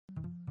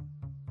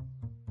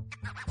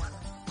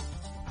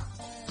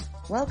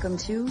Welcome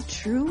to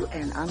True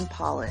and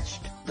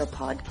Unpolished, the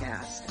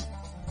podcast,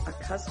 a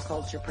Cuss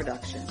Culture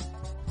production.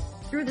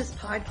 Through this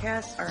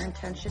podcast, our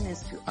intention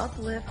is to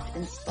uplift,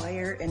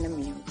 inspire, and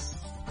amuse.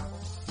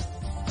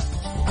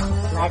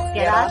 Let's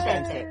get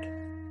authentic.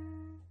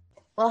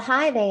 Well,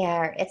 hi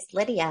there. It's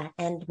Lydia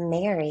and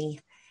Mary.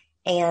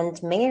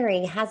 And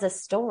Mary has a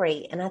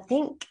story, and I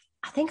think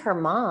her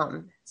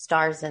mom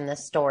stars in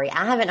this story.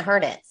 I haven't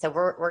heard it, so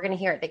we're going to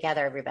hear it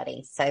together,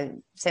 everybody.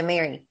 So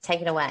Mary,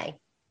 take it away.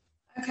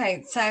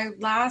 Okay, so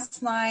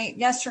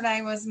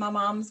yesterday was my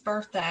mom's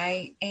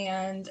birthday,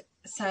 and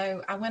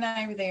so I went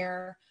over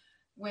there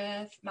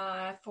with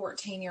my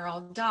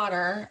 14-year-old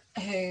daughter,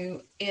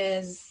 who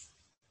is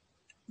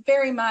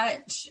very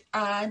much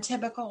a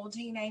typical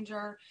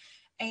teenager,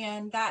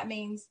 and that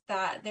means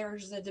that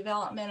there's a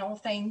developmental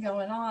thing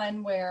going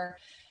on where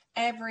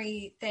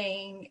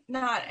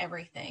not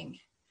everything,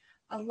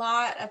 a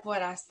lot of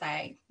what I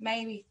say,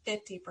 maybe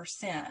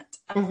 50%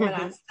 of what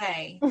I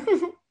say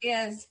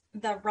is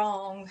the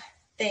wrong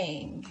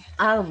thing.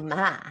 Oh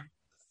my.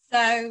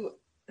 So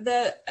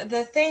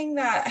the thing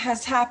that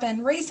has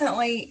happened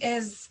recently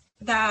is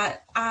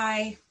that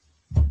I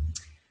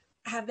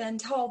have been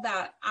told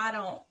that I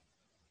don't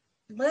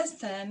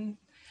listen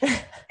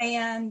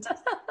and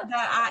that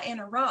I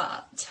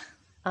interrupt.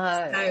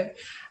 So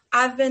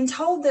I've been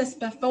told this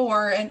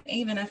before, and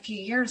even a few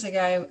years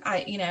ago,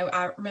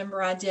 I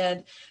remember I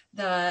did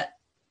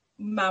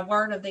my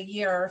word of the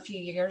year a few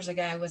years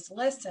ago was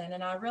listen,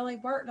 and I really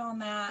worked on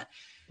that.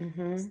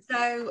 Mm-hmm.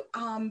 So,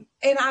 and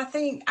I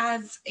think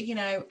as,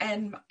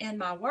 and in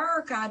my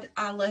work,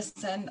 I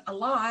listen a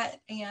lot,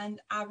 and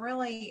I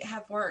really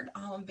have worked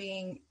on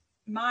being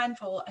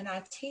mindful, and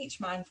I teach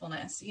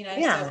mindfulness,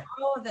 so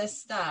all of this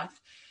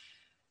stuff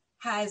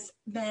has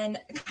been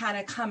kind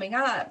of coming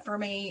up for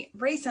me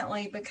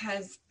recently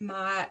because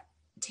my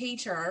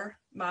teacher,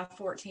 my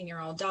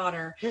 14-year-old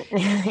daughter,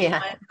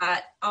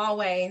 that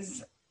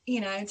always,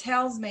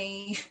 tells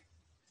me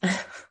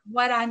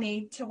what I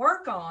need to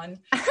work on.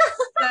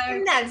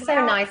 So, that's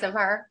so nice of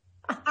her.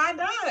 I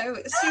know.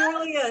 She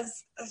really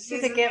is.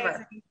 She's a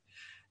giver.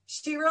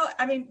 She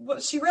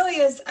really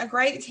is a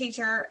great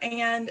teacher.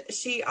 And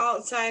she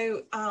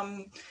also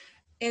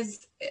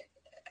is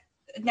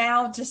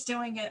now just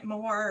doing it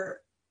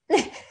more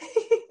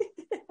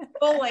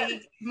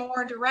fully,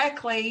 more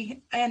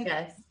directly, and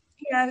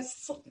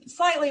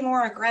slightly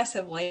more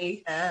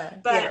aggressively.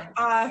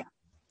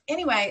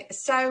 Anyway,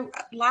 so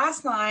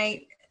last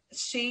night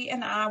she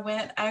and I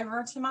went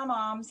over to my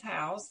mom's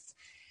house,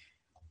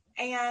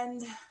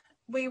 and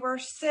we were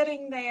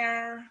sitting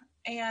there,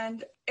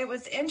 and it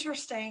was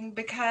interesting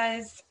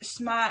because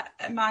my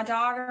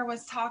daughter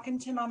was talking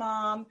to my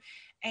mom,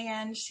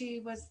 and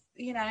she was,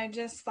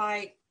 just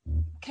like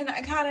kind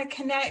of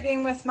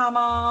connecting with my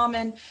mom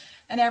and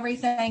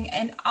everything.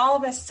 And all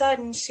of a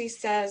sudden she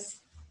says,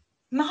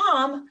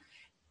 "Mom,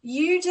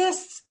 you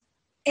just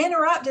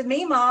interrupted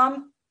me,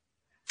 Mom."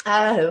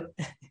 Oh,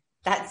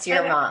 that's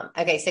your mom.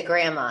 Okay, so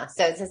grandma.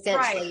 So it's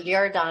essentially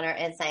your daughter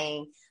and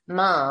saying,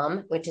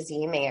 "Mom," which is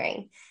you,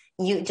 Mary,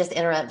 "you just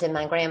interrupted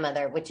my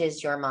grandmother," which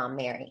is your mom,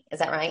 Mary. Is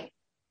that right?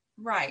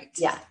 Right.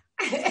 Yeah.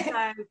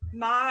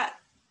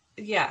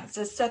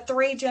 So it's a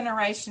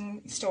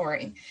 3-generation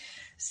story.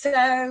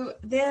 So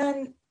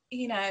then,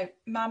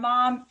 my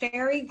mom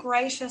very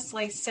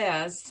graciously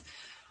says,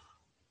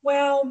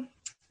 "Well,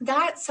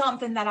 that's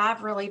something that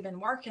I've really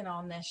been working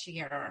on this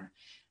year.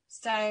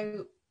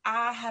 So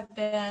I have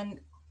been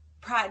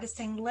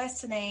practicing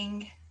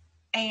listening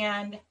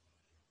and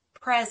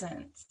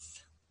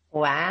presence."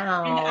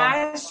 Wow.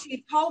 And as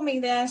she told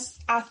me this,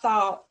 I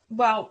thought,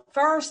 well,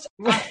 first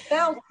I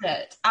felt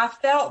it. I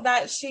felt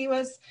that she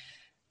was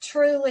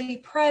truly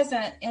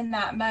present in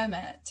that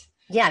moment.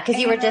 Yeah,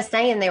 because you were just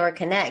saying they were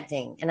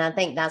connecting. And I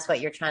think that's what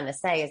you're trying to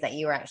say, is that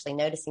you were actually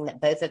noticing that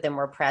both of them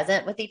were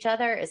present with each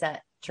other. Is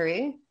that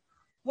true?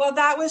 Well,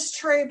 that was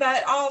true,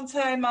 but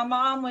also my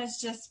mom was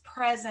just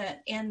present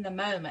in the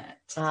moment.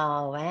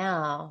 Oh,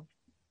 wow.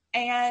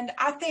 And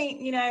I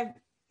think,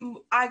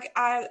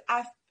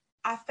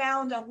 I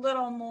found a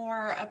little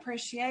more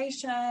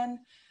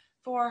appreciation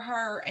for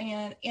her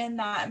and in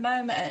that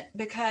moment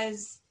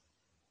because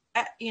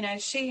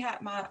she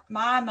had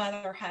my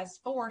mother has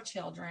 4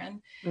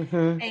 children,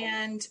 mm-hmm.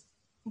 and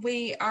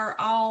we are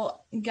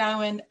all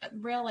going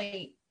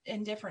really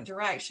in different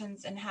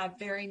directions and have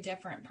very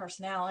different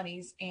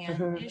personalities and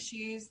mm-hmm.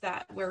 issues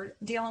that we're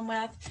dealing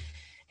with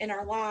in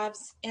our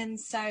lives. And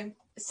so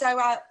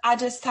I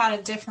just had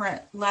a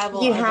different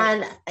level. So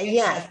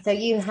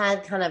you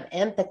had kind of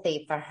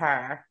empathy for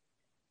her,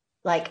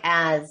 like,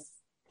 as,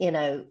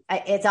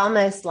 it's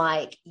almost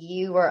like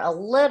you were a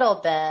little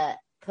bit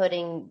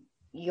putting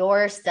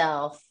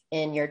yourself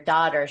in your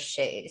daughter's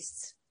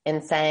shoes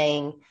and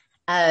saying,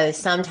 "Oh,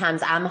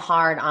 sometimes I'm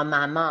hard on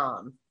my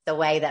mom the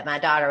way that my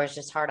daughter was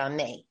just hard on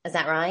me." Is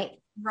that right?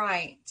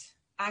 Right.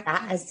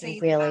 That is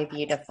really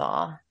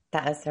beautiful.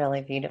 That is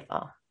really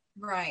beautiful.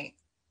 Right.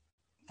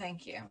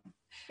 Thank you.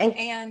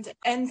 And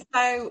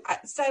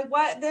so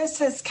what this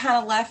has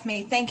kind of left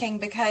me thinking,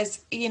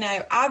 because,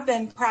 I've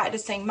been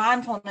practicing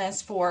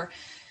mindfulness for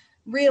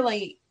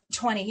really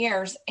 20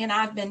 years, and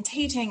I've been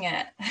teaching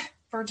it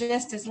for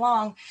just as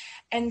long.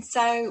 And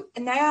so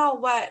now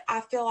what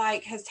I feel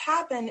like has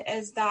happened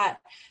is that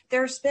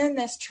there's been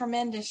this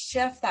tremendous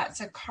shift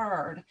that's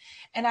occurred.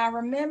 And I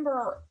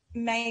remember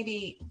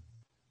maybe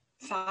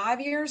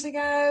 5 years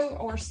ago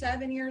or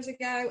 7 years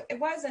ago, it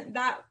wasn't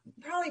that,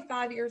 probably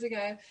 5 years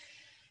ago,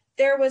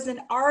 there was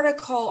an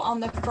article on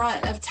the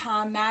front of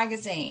Time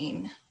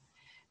magazine,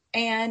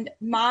 and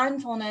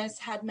mindfulness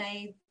had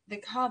made the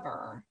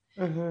cover.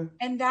 Mm-hmm.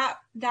 And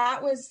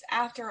that was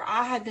after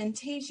I had been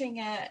teaching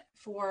it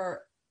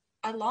for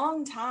a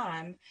long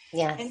time.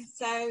 Yes. And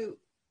so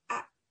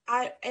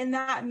I in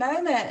that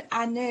moment,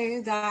 I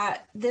knew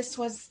that this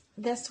was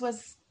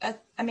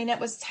it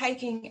was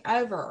taking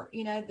over.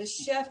 The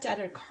shift had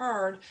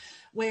occurred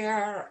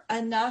where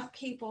enough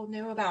people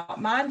knew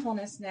about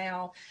mindfulness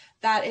now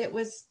that it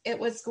was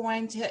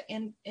going to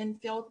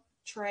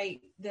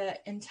infiltrate the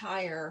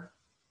entire,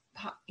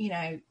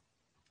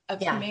 of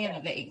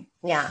humanity.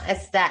 Yeah,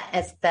 it's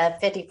the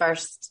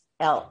 51st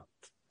elk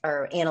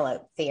or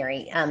antelope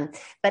theory.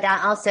 But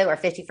I also, or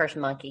 51st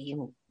monkey, you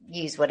can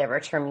use whatever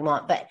term you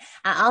want. But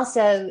I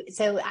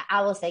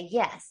will say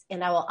yes.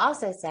 And I will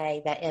also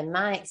say that in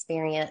my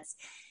experience,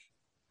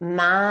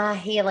 my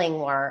healing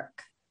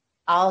work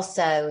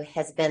also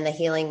has been the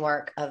healing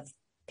work of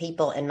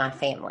people in my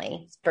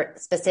family,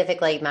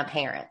 specifically my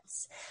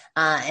parents.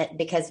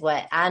 Because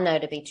what I know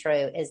to be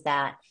true is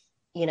that,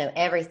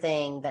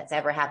 everything that's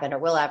ever happened or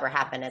will ever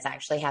happen is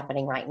actually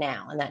happening right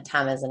now. And that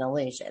time is an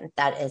illusion.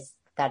 That is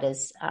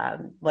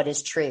what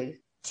is true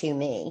to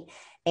me.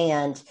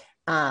 And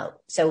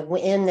so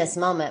in this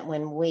moment,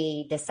 when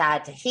we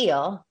decide to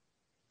heal,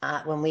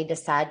 when we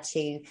decide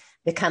to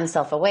become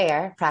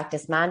self-aware,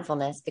 practice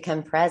mindfulness,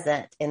 become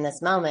present in this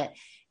moment,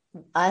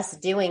 us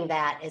doing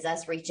that is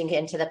us reaching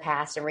into the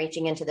past and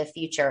reaching into the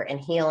future and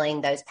healing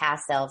those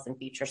past selves and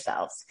future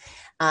selves.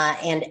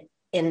 And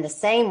in the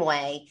same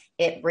way,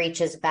 it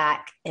reaches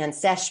back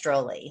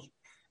ancestrally,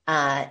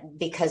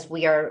 because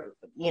we are,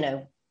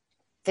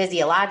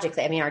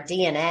 physiologically, our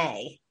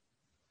DNA,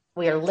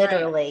 we are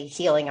literally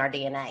healing our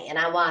DNA. And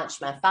I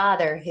watched my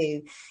father,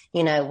 who,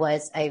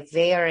 was a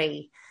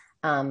very,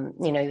 he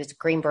was a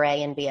Green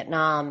Beret in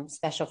Vietnam,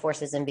 Special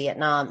Forces in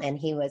Vietnam. And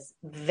he was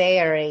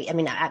very,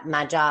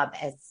 my job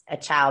as a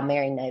child,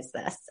 Mary knows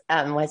this,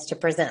 was to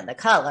present the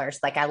colors.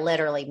 Like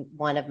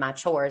one of my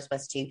chores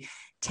was to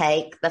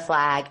take the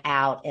flag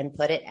out and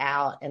put it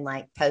out and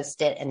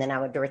post it. And then I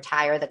would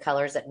retire the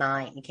colors at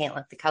night. You can't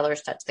let the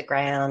colors touch the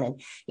ground.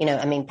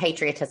 And,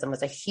 patriotism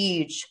was a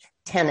huge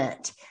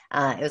tenet.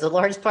 It was a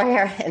Lord's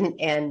Prayer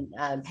and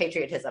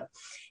patriotism.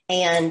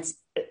 And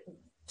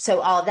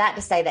so all that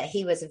to say that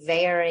he was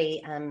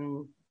very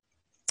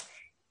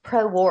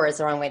pro-war is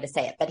the wrong way to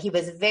say it, but he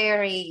was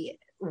very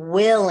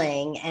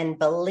willing and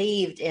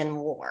believed in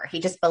war. He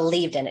just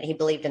believed in it. He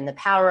believed in the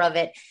power of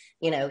it.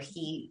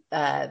 He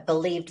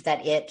believed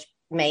that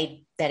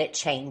it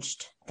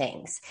changed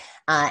things.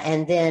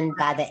 And then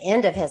by the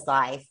end of his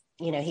life,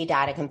 he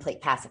died a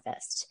complete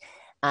pacifist.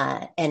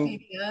 And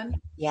he did?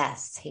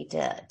 Yes, he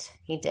did.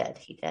 He did.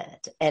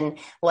 And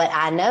what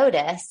I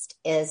noticed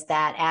is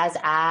that as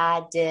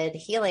I did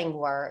healing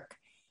work,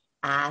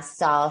 I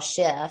saw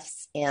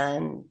shifts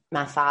in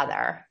my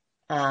father,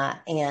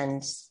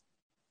 and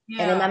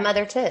in my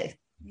mother too.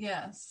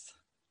 Yes.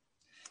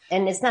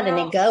 And it's not an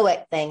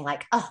egoic thing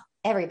like, oh,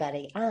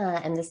 everybody,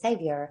 I am the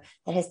savior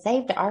that has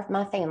saved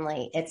my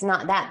family. It's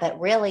not that, but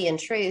really in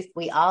truth,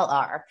 we all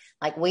are.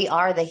 We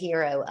are the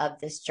hero of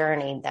this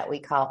journey that we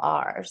call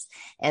ours.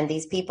 And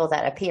these people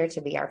that appear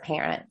to be our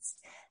parents,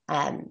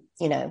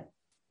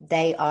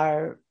 they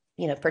are,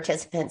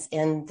 participants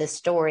in the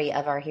story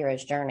of our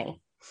hero's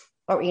journey.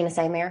 What were you going to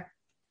say, Mary?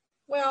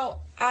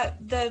 Well,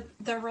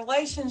 the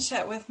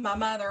relationship with my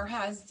mother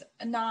has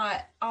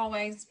not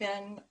always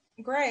been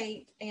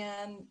great.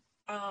 And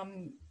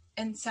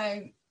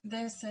so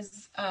this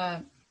is,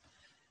 I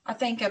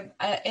think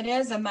it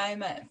is a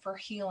moment for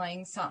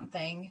healing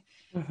something.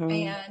 Mm-hmm.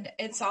 And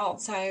it's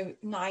also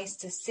nice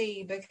to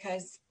see,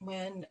 because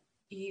when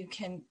you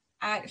can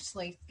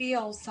actually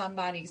feel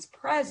somebody's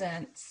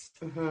presence,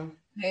 mm-hmm.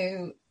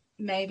 who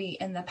maybe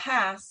in the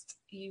past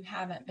you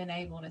haven't been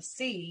able to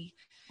see.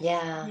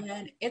 Yeah.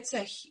 And it's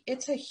a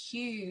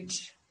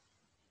huge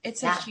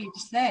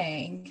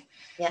thing.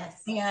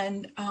 Yes.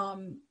 And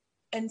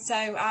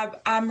so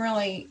I'm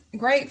really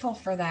grateful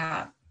for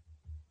that.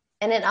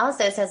 And it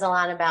also says a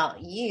lot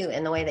about you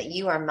and the way that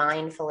you are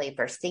mindfully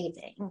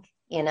perceiving,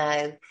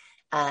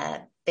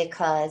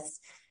 because,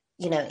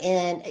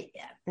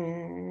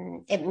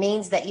 it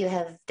means that you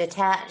have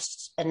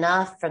detached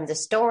enough from the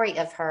story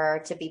of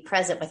her to be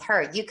present with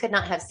her. You could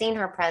not have seen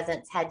her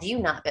presence had you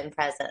not been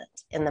present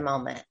in the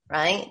moment,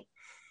 right?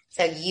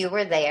 So you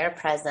were there,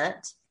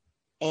 present,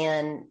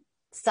 and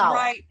saw.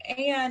 Right.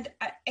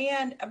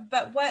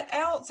 But what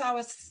else I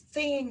was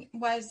seeing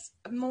was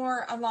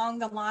more along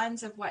the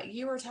lines of what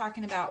you were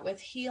talking about with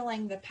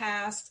healing the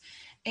past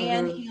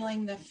and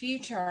healing the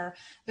future,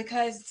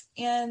 because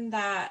in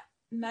that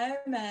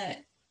moment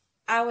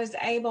I was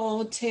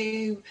able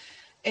to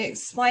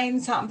explain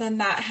something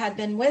that had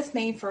been with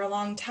me for a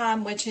long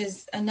time, which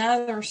is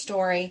another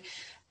story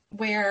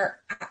where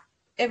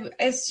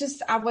it's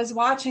just, I was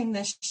watching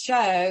this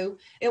show.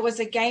 It was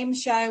a game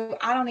show.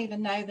 I don't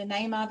even know the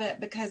name of it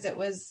because it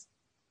was,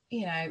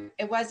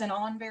 it wasn't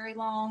on very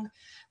long,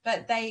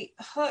 but they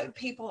hooked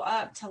people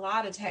up to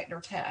lie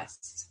detector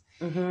tests.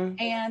 Mm-hmm.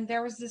 And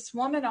there was this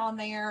woman on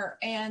there,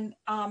 and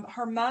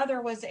her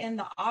mother was in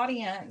the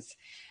audience,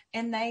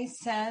 and they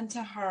said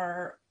to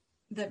her,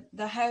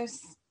 the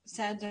host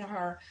said to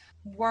her,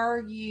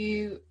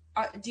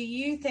 do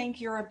you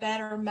think you're a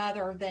better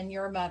mother than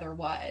your mother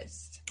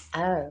was?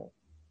 Oh.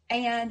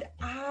 And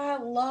I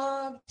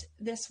loved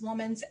this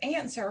woman's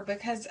answer,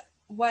 because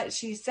what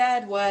she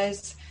said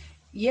was,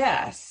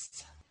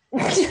 yes.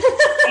 but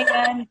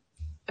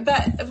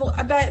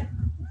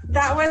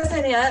that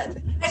wasn't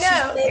it. I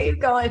know.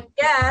 Keep going.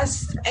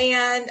 Yes.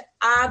 And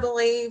I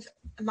believe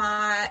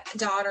my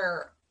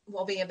daughter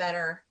will be a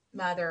better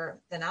mother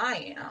than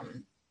I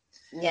am.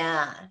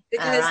 Yeah.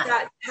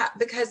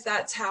 Because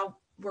that's how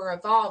we're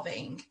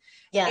evolving.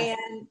 Yeah.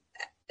 And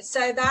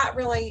so that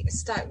really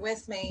stuck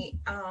with me.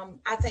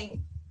 I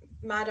think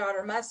my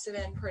daughter must have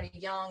been pretty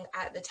young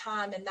at the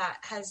time, and that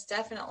has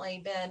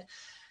definitely been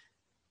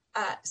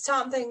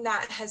something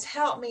that has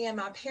helped me in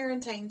my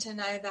parenting, to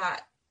know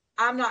that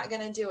I'm not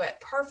going to do it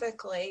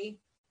perfectly.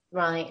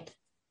 Right.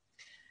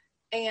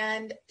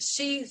 And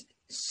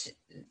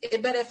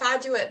but if I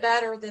do it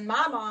better than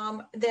my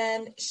mom,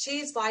 then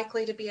she's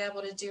likely to be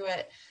able to do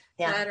it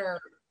better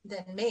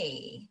than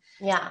me.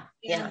 Yeah.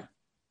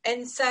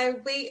 And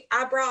so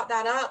I brought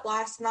that up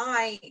last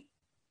night,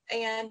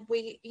 and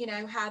we,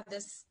 had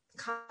this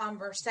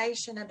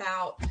conversation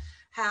about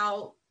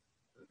how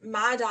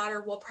my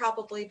daughter will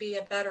probably be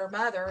a better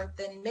mother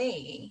than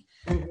me.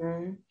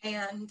 Mm-hmm.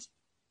 And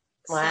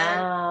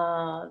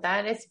wow,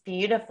 that is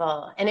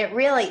beautiful. And it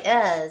really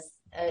is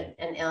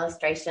an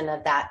illustration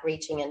of that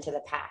reaching into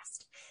the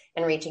past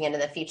and reaching into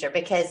the future,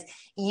 because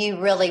you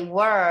really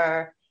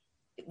were,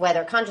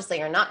 whether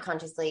consciously or not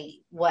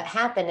consciously, what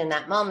happened in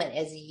that moment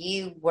is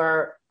you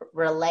were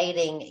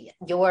relating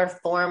your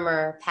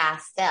former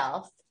past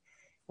self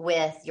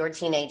with your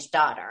teenage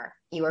daughter.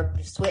 You were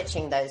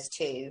switching those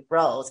two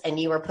roles, and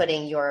you were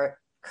putting your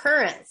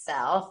current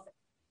self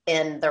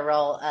in the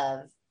role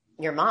of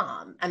your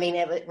mom. I mean,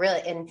 it was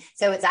really, and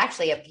so it's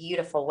actually a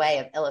beautiful way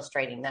of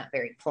illustrating that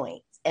very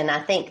point. And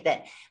I think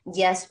that,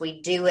 yes,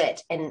 we do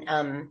it. And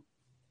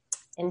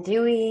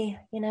do we,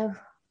 well,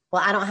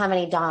 I don't have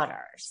any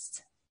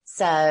daughters,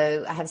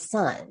 so I have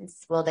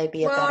sons. Will they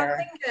be a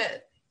better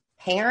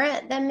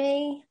parent than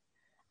me?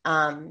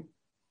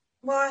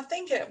 Well, I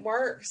think it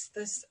works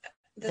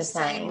the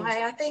same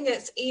way. I think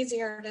it's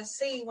easier to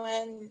see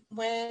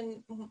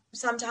when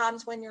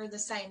sometimes when you're the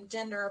same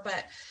gender,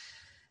 but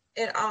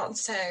it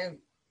also,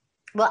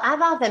 well,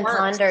 I've often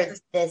pondered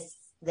this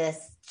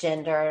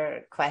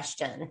gender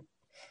question,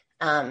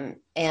 and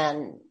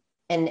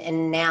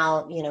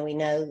now we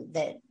know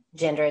that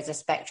gender is a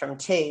spectrum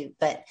too.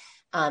 But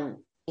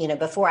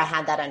before I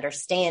had that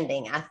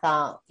understanding, I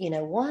thought,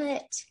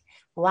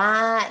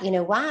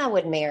 why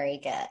would Mary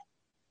get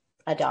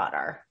a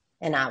daughter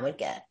and I would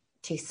get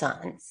two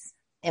sons,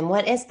 and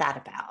what is that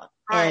about?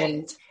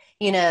 Right.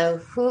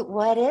 And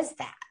what is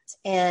that?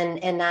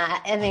 And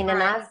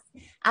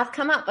I've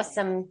come up with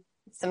some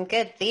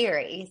good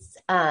theories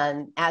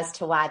as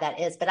to why that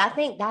is, but I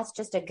think that's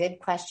just a good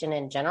question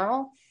in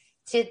general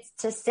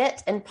to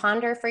sit and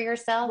ponder for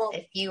yourself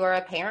if you are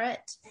a parent.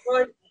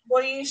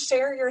 Will you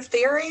share your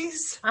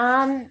theories?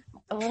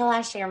 Will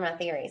I share my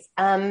theories?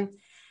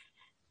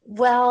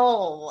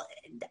 Well,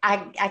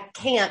 I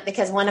can't,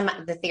 because one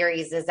of the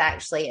theories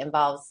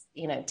involves,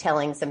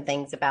 telling some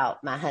things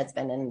about my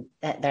husband, and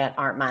that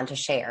aren't mine to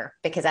share,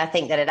 because I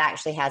think that it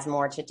actually has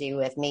more to do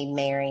with me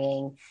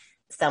marrying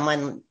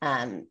someone,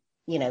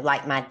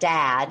 like my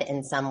dad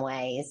in some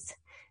ways,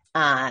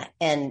 and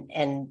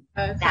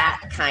okay,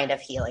 that kind of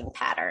healing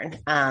pattern.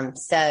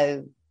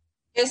 So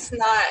it's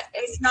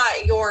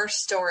not your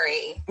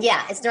story.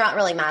 Yeah, it's not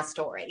really my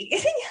story.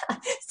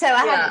 So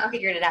I haven't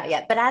figured it out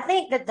yet. But I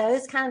think that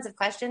those kinds of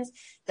questions,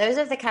 those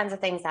are the kinds of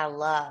things I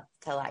love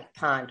to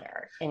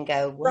ponder and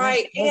go,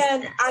 right.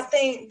 And this? I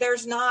think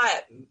there's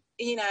not,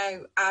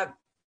 I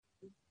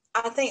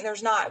think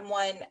there's not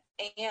one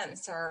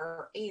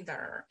answer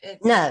either.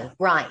 It's no,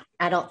 right.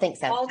 I don't think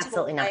so.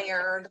 Absolutely not.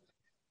 Layered.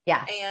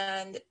 Yeah.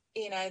 And,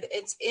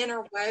 it's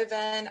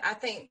interwoven. I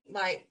think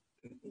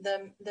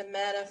the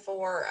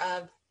metaphor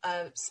of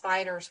a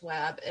spider's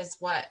web is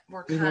what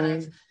we're kind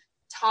of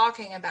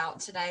talking about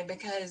today,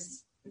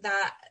 because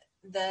that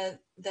the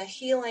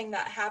healing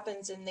that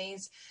happens in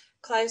these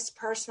close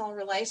personal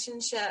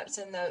relationships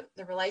and the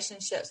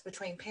relationships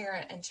between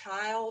parent and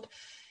child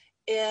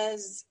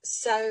is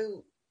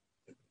so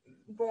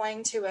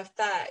going to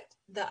affect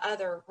the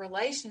other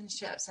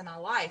relationships in our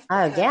life.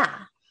 Oh yeah.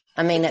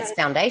 I mean, it's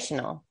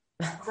foundational.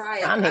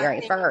 Right.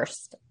 Primary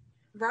first.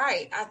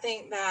 Right. I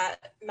think that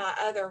my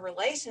other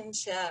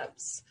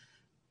relationships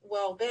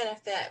will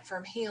benefit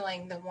from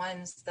healing the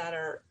ones that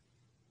are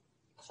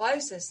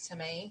closest to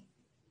me.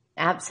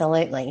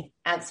 Absolutely.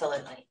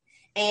 Absolutely.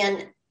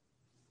 And,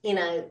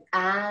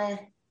 I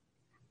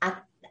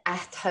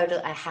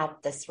had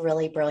this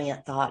really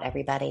brilliant thought,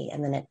 everybody,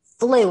 and then it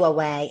flew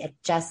away. It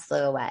just flew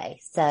away.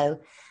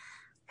 So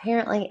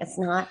apparently it's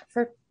not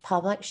for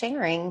public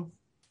sharing.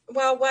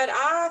 Well, what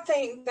I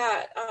think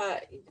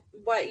that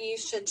what you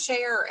should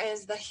share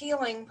is the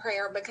healing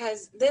prayer,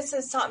 because this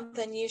is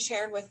something you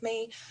shared with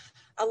me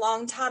a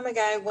long time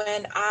ago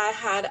when I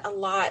had a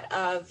lot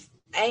of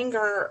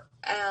anger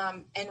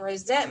and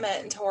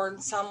resentment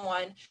towards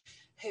someone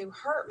who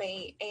hurt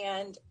me,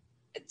 and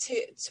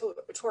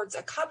towards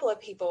a couple of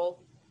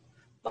people,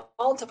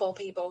 multiple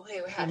people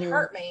who had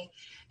hurt me.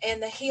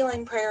 And the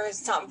healing prayer is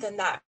something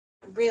that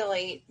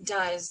really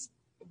does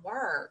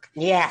work.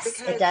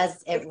 Yes, it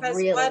does. It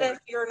really. What if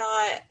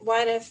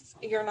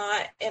you're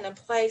not in a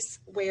place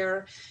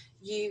where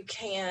you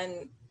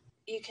can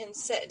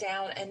sit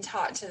down and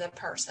talk to the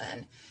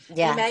person?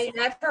 Yes. You may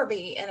never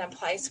be in a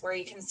place where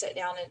you can sit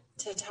down and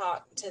to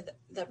talk to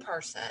the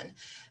person,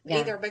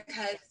 either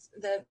because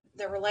the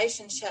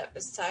relationship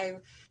is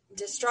so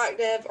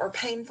destructive or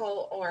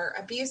painful or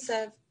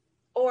abusive,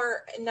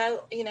 or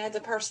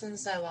the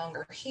person's no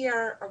longer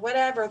here, or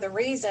whatever the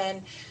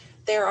reason.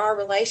 There are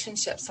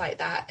relationships like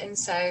that. And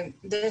so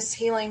this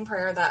healing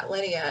prayer that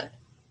Lydia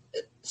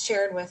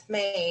shared with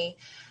me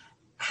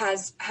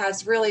has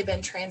really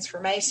been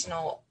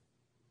transformational.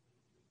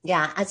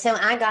 Yeah. So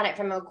I got it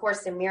from A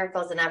Course in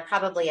Miracles, and I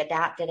probably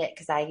adapted it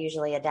because I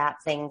usually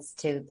adapt things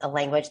to a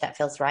language that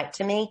feels right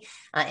to me.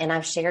 And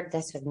I've shared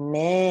this with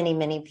many,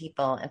 many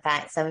people. In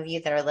fact, some of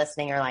you that are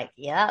listening are like,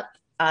 yep.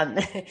 And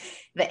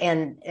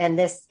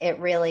this,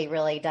 it really,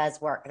 really does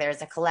work.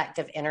 There's a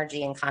collective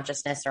energy and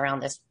consciousness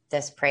around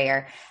this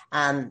prayer.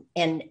 And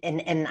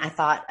I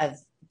thought of,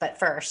 but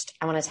first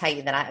I want to tell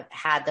you that I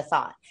had the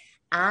thought.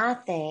 I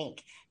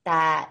think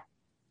that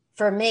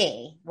for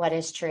me, what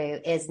is true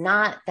is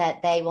not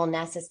that they will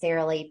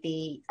necessarily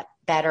be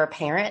better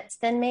parents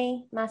than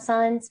me, my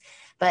sons,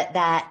 but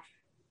that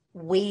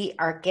we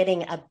are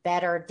getting a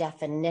better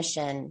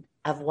definition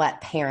of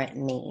what parent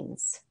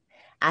means.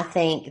 I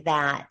think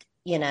that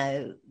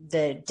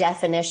the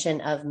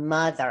definition of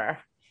mother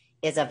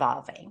is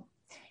evolving,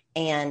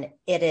 and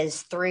it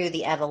is through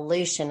the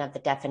evolution of the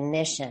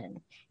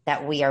definition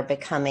that we are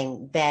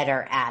becoming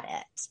better at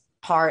it.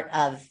 Part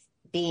of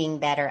being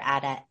better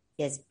at it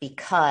is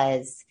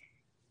because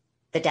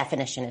the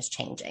definition is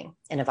changing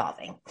and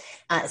evolving.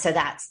 So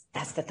that's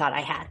the thought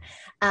I had.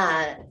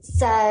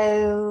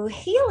 So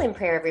healing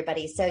prayer,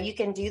 everybody. So you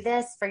can do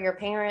this for your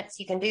parents.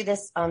 You can do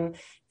this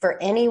for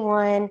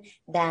anyone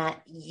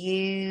that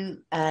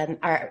you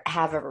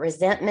have a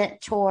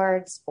resentment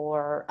towards,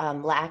 or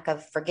lack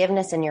of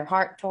forgiveness in your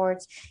heart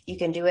towards. You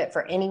can do it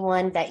for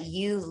anyone that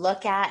you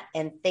look at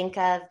and think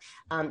of.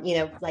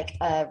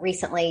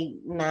 Recently,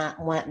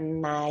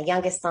 my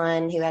youngest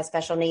son, who has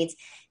special needs,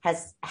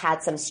 has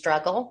had some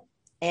struggle.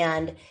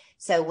 And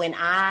so when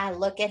I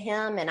look at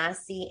him and I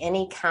see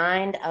any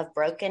kind of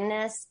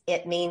brokenness,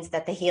 it means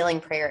that the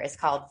healing prayer is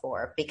called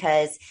for.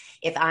 Because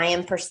if I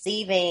am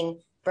perceiving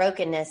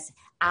brokenness,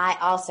 I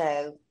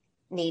also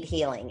need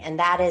healing. And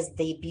that is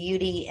the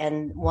beauty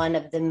and one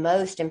of the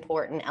most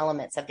important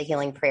elements of the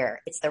healing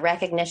prayer. It's the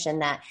recognition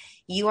that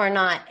you are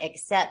not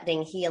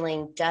accepting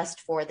healing just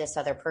for this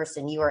other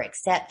person. You are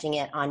accepting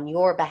it on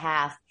your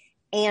behalf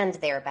and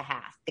their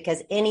behalf,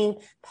 because any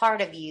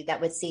part of you that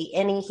would see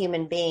any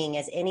human being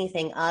as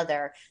anything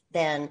other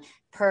than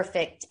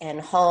perfect and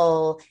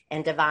whole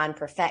and divine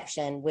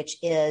perfection, which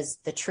is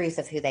the truth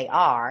of who they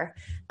are,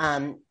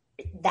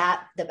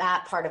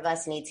 that part of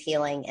us needs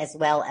healing, as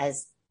well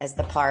as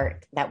the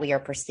part that we are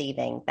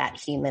perceiving, that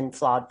human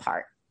flawed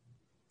part.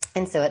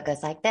 And so it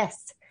goes like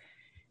this.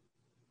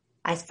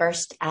 I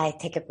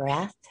take a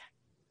breath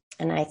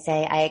and I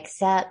say, I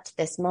accept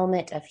this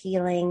moment of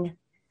healing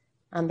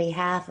on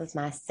behalf of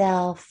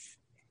myself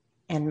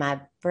and my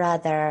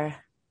brother,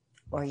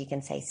 or you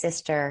can say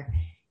sister,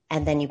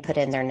 and then you put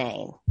in their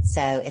name.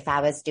 So if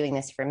I was doing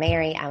this for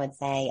Mary, I would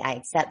say, I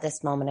accept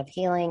this moment of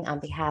healing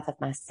on behalf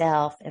of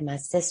myself and my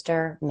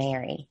sister,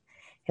 Mary,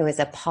 who is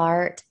a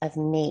part of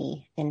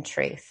me in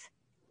truth.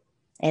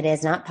 It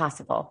is not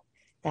possible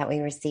that we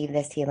receive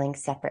this healing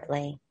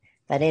separately,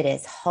 but it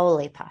is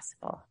wholly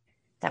possible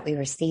that we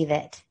receive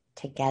it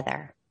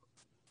together.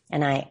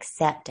 And I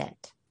accept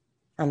it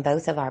on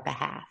both of our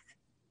behalf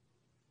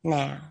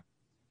now.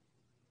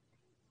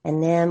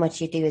 And then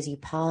what you do is you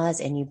pause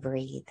and you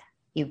breathe.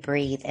 You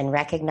breathe and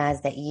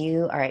recognize that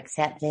you are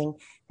accepting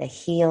the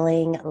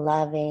healing,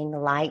 loving,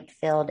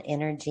 light-filled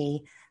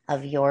energy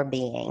of your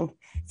being.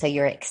 So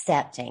you're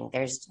accepting.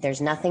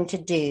 There's nothing to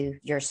do.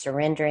 You're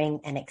surrendering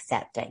and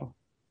accepting.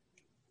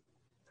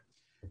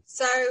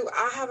 So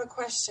I have a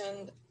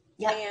question.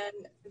 Yep.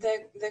 And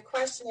the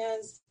question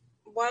is,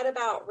 what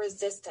about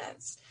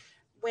resistance?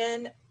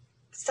 When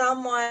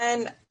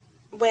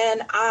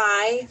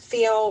I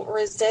feel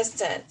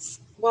resistance,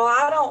 well,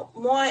 I don't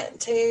want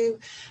to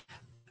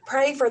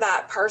pray for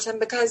that person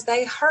because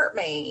they hurt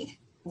me.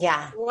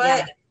 Yeah.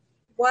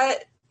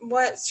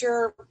 What's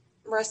your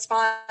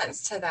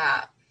response to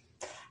that?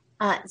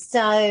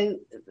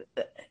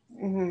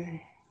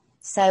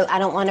 So I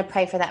don't want to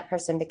pray for that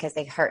person because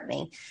they hurt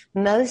me.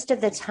 Most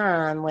of the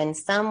time when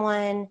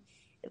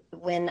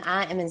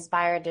I am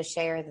inspired to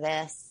share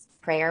this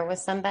prayer with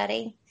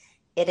somebody,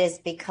 it is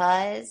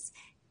because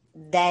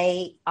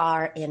they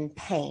are in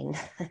pain.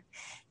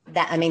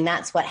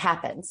 That's what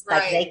happens.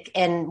 Right.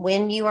 And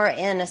when you are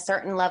in a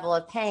certain level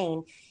of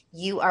pain,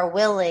 you are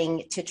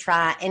willing to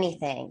try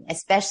anything,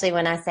 especially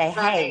when I say,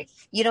 hey,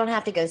 you don't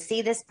have to go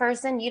see this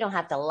person. You don't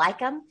have to like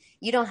them.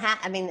 You don't have,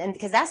 and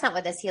because that's not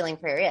what this healing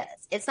prayer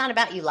is. It's not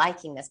about you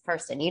liking this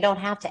person. You don't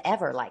have to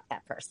ever like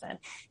that person.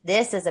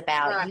 This is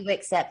about you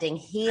accepting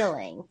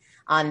healing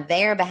on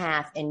their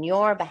behalf and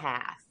your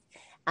behalf.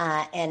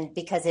 And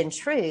because in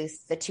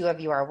truth, the two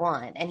of you are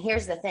one. And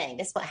here's the thing.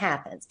 This is what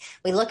happens.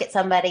 We look at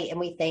somebody and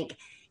we think,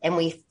 and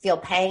we feel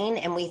pain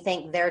and we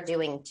think they're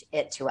doing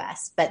it to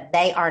us, but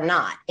they are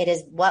not. It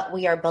is what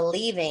we are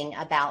believing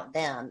about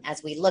them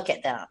as we look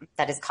at them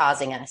that is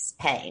causing us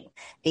pain,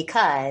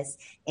 because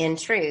in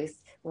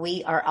truth,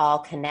 we are all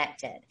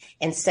connected.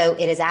 And so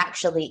it is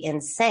actually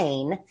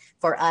insane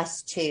for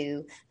us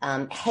to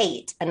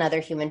hate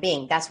another human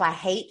being. That's why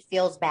hate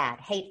feels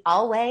bad. Hate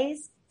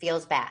always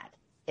feels bad.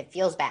 It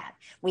feels bad.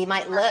 We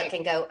might look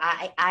and go,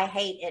 I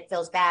hate, it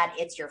feels bad.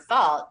 It's your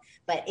fault.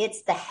 But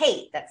it's the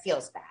hate that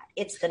feels bad.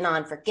 It's the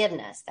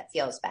non-forgiveness that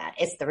feels bad.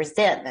 It's the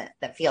resentment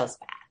that feels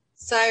bad.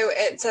 So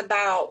it's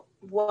about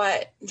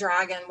what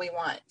dragon we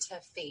want to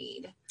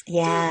feed.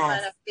 Yes. Do we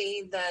want to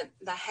feed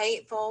the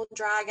hateful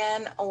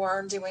dragon,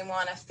 or do we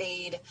want to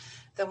feed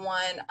the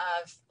one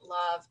of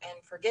love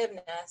and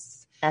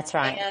forgiveness? That's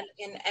right. And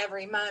in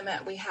every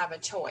moment we have a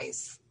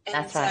choice. And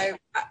That's right.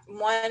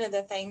 One of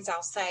the things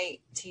I'll say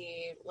to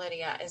you,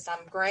 Lydia, is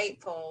I'm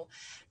grateful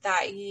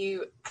that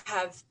you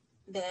have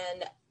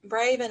been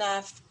brave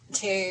enough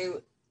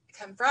to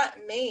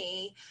confront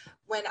me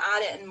when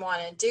I didn't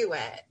want to do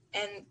it.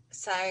 And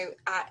so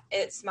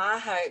it's my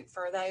hope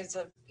for those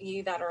of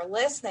you that are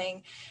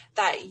listening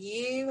that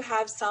you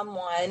have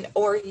someone,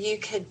 or you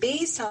could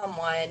be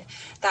someone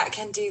that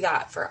can do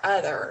that for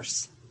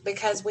others,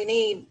 because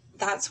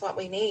that's what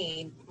we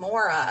need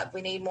more of.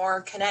 We need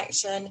more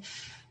connection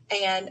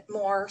and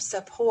more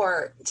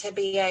support to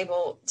be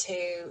able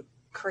to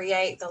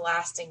create the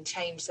lasting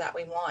change that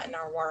we want in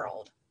our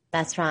world.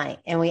 That's right.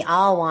 And we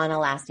all want a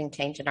lasting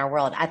change in our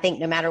world. I think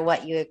no matter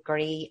what you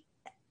agree,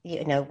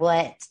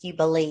 what you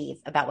believe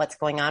about what's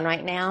going on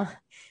right now,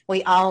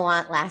 we all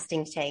want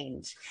lasting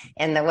change.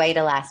 And the way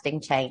to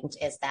lasting change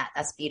is that.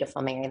 That's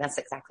beautiful, Mary. That's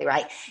exactly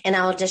right. And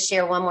I'll just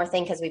share one more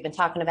thing, because we've been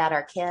talking about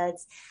our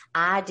kids.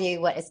 I do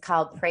what is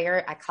called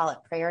prayer. I call it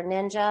Prayer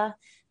Ninja.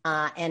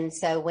 And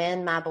so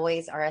when my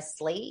boys are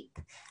asleep,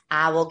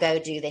 I will go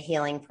do the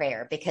healing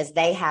prayer, because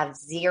they have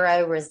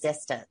zero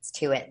resistance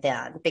to it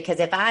then.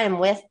 Because if I am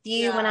with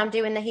you when I'm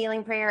doing the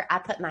healing prayer, I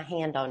put my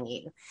hand on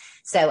you.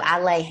 So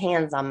I lay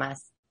hands on my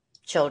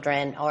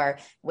children or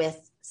with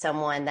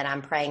someone that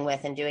I'm praying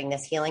with and doing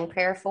this healing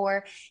prayer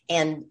for.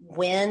 And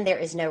when there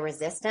is no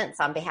resistance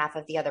on behalf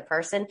of the other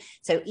person,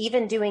 so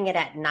even doing it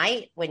at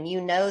night when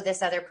you know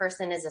this other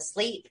person is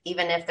asleep,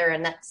 even if they're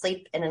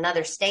asleep in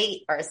another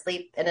state or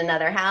asleep in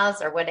another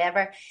house or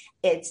whatever,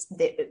 it's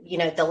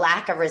the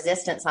lack of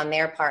resistance on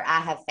their part,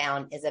 I have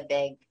found, is a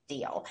big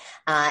deal.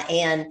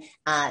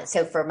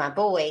 So for my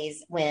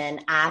boys, when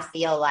I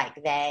feel like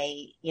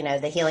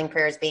the healing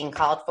prayer is being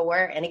called for,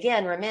 and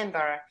again,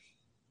 remember,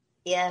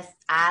 if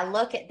I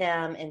look at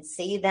them and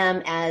see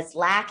them as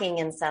lacking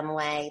in some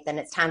way, then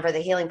it's time for the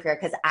healing prayer,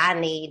 because I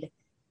need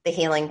the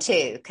healing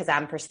too, because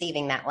I'm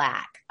perceiving that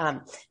lack.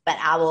 But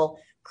I will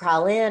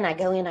crawl in, I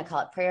go in, I call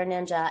it Prayer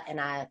Ninja, and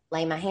I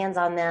lay my hands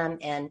on them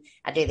and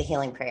I do the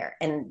healing prayer.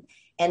 And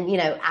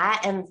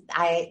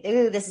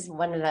this is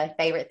one of my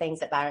favorite things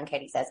that Byron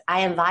Katie says.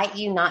 I invite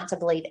you not to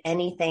believe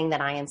anything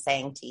that I am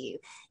saying to you,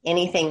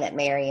 anything that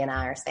Mary and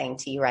I are saying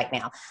to you right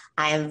now.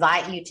 I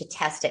invite you to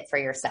test it for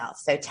yourself.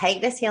 So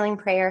take this healing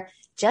prayer,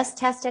 just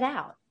test it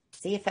out,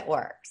 see if it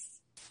works.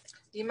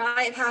 You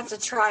might have to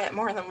try it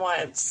more than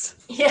once.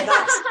 Yeah.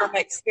 That's from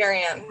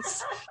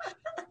experience.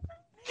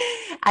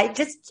 I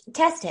just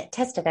test it,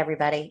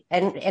 everybody.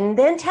 And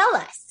then tell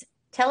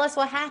us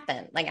what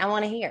happened. I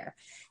want to hear.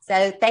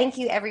 So thank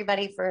you,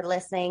 everybody, for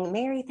listening.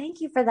 Mary,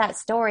 thank you for that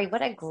story.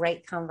 What a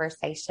great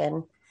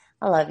conversation.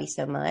 I love you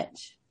so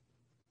much.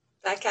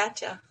 Back at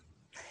you.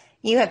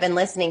 You have been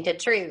listening to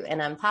True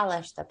and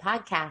Unpolished, the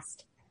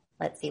podcast.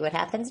 Let's see what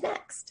happens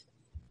next.